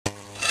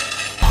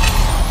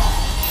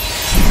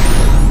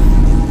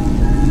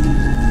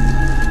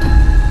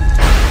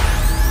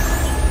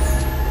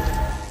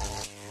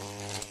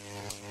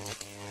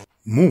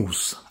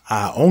moves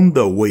are on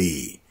the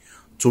way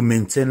to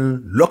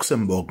maintain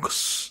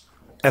Luxembourg's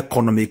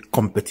economic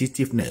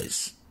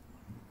competitiveness,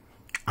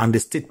 and the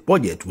state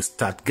budget will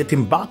start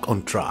getting back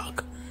on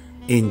track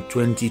in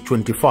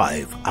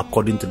 2025,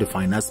 according to the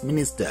finance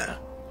minister.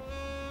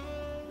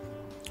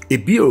 A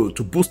bill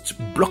to boost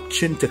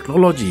blockchain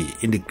technology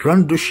in the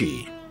Grand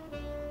Duchy.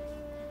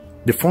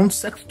 The fund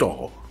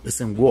sector is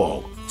in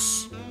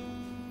works.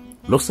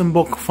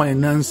 Luxembourg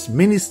finance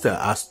minister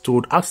has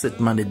told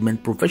asset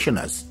management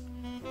professionals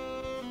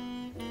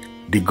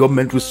the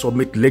government will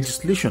submit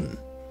legislation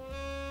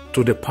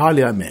to the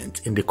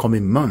parliament in the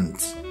coming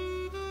months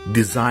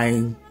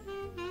designed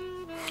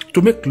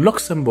to make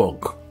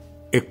Luxembourg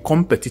a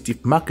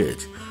competitive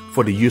market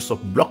for the use of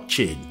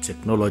blockchain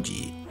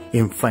technology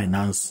in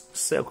finance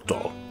sector.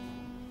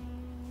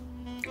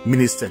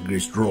 Minister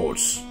Gilles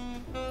ROTH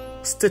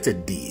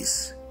stated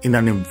this in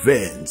an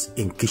event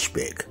in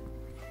Kirchberg.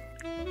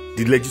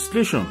 The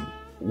legislation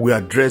will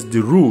address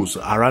the rules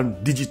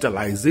around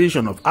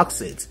digitalization of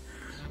assets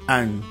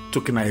and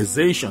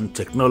tokenization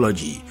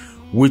technology,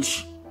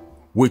 which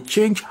will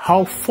change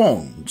how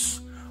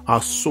funds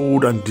are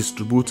sold and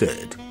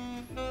distributed,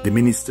 the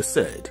minister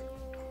said.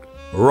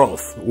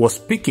 ROTH was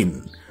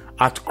speaking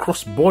at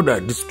cross-border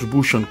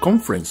distribution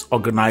conference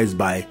organized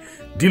by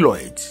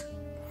Deloitte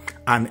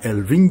and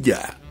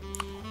Elvingia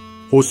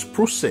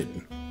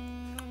Hosprosen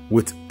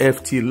with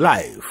FT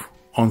Live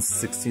on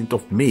 16th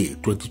of May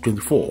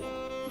 2024.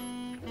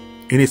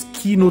 In his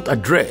keynote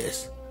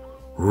address,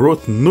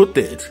 ROTH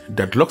noted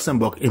that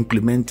Luxembourg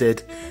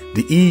implemented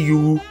the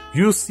EU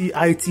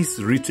UCITS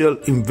Retail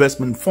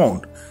Investment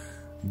Fund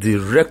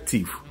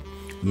directive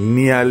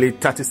nearly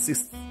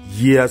 36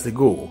 years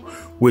ago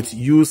with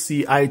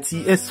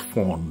UCITS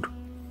fund,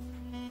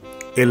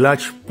 a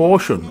large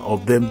portion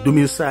of them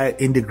domiciled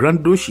in the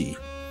Grand Duchy,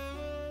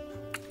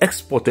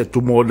 exported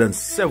to more than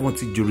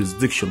 70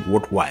 jurisdictions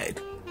worldwide.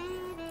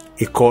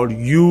 He called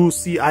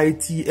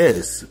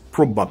UCITS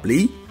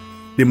probably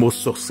the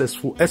most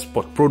successful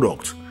export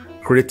product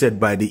created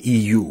by the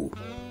EU.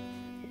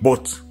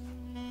 But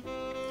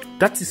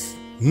that is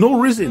no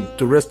reason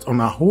to rest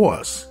on our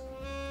horse.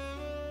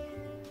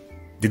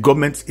 The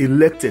government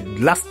elected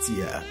last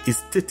year is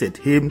stated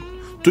aim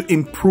to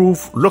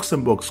improve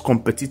Luxembourg's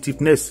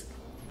competitiveness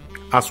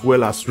as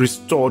well as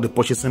restore the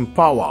purchasing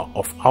power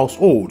of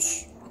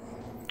households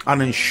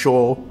and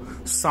ensure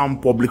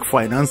sound public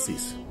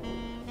finances.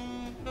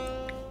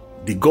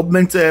 The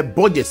government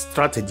budget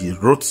strategy,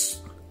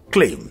 ROTH's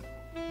claim,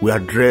 will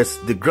address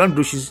the Grand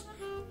Duchy's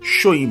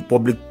showing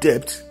public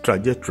debt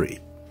trajectory.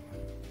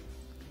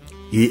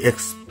 He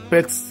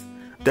expects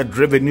that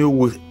revenue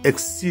will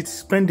exceed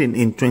spending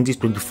in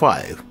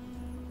 2025.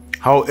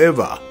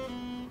 However,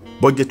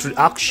 budgetary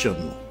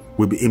action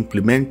will be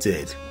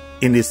implemented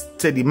in a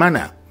steady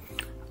manner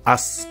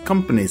as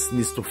companies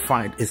need to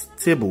find a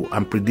stable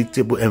and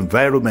predictable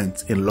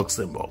environment in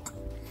Luxembourg.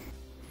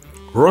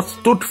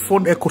 ROTH told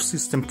fund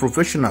ecosystem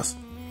professionals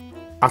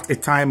at a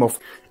time of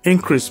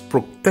increased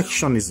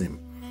protectionism,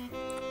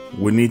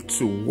 we need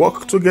to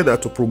work together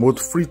to promote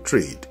free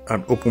trade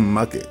and open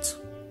markets.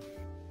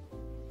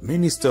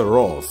 Minister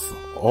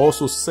ROTH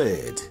also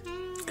said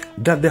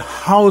that the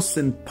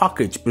housing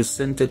package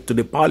presented to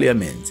the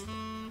parliament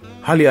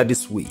earlier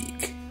this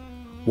week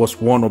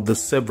was one of the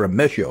several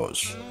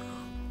measures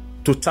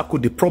to tackle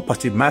the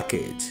property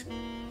market.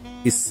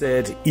 He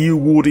said he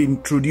would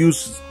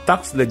introduce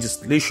tax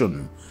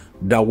legislation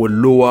that will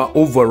lower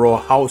overall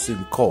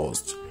housing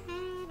costs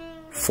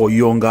for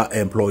younger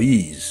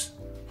employees.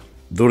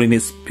 During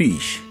his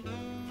speech,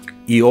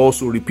 he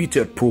also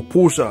repeated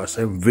proposals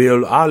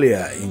unveiled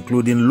earlier,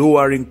 including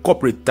lowering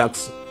corporate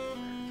tax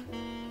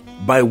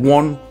by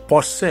 1%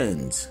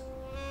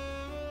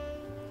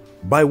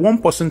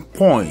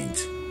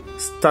 point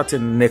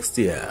starting next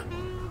year,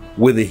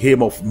 with the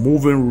aim of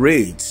moving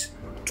rates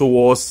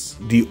towards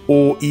the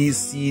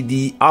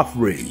OECD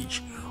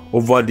average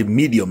over the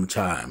medium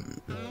term,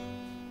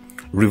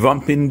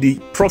 revamping the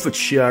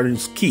profit-sharing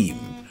scheme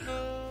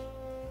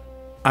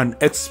and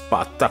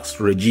expat tax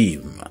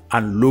regime,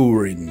 and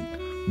lowering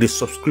the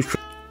subscription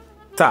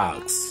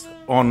tax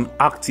on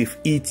active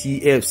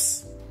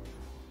ETFs.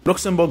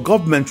 Luxembourg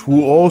government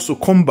will also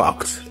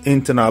combat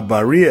internal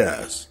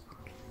barriers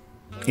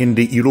in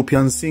the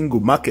European single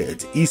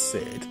market. He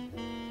said,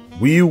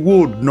 we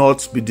would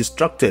not be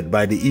distracted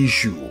by the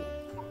issue,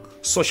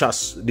 such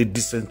as the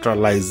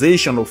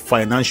decentralization of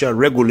financial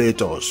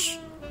regulators.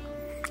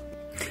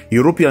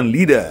 European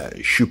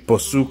leaders should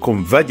pursue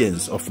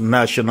convergence of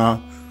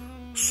national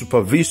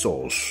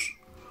supervisors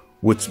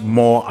with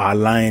more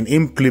aligned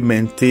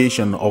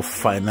implementation of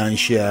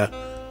financial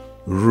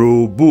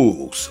rule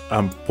books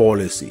and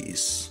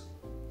policies.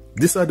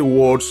 These are the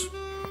words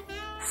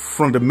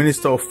from the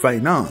Minister of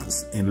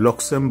Finance in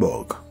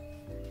Luxembourg.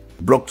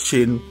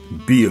 Blockchain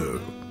bill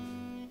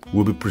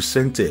will be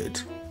presented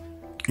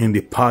in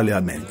the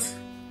parliament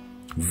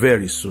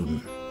very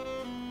soon.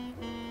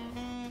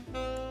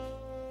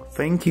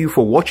 Thank you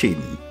for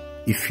watching.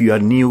 If you are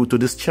new to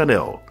this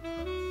channel,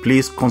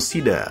 please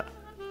consider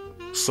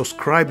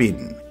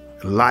subscribing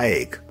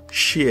like,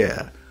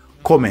 share,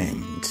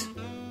 comment,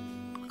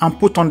 and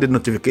put on the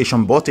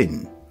notification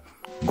button.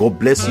 God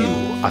bless you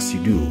as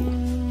you do.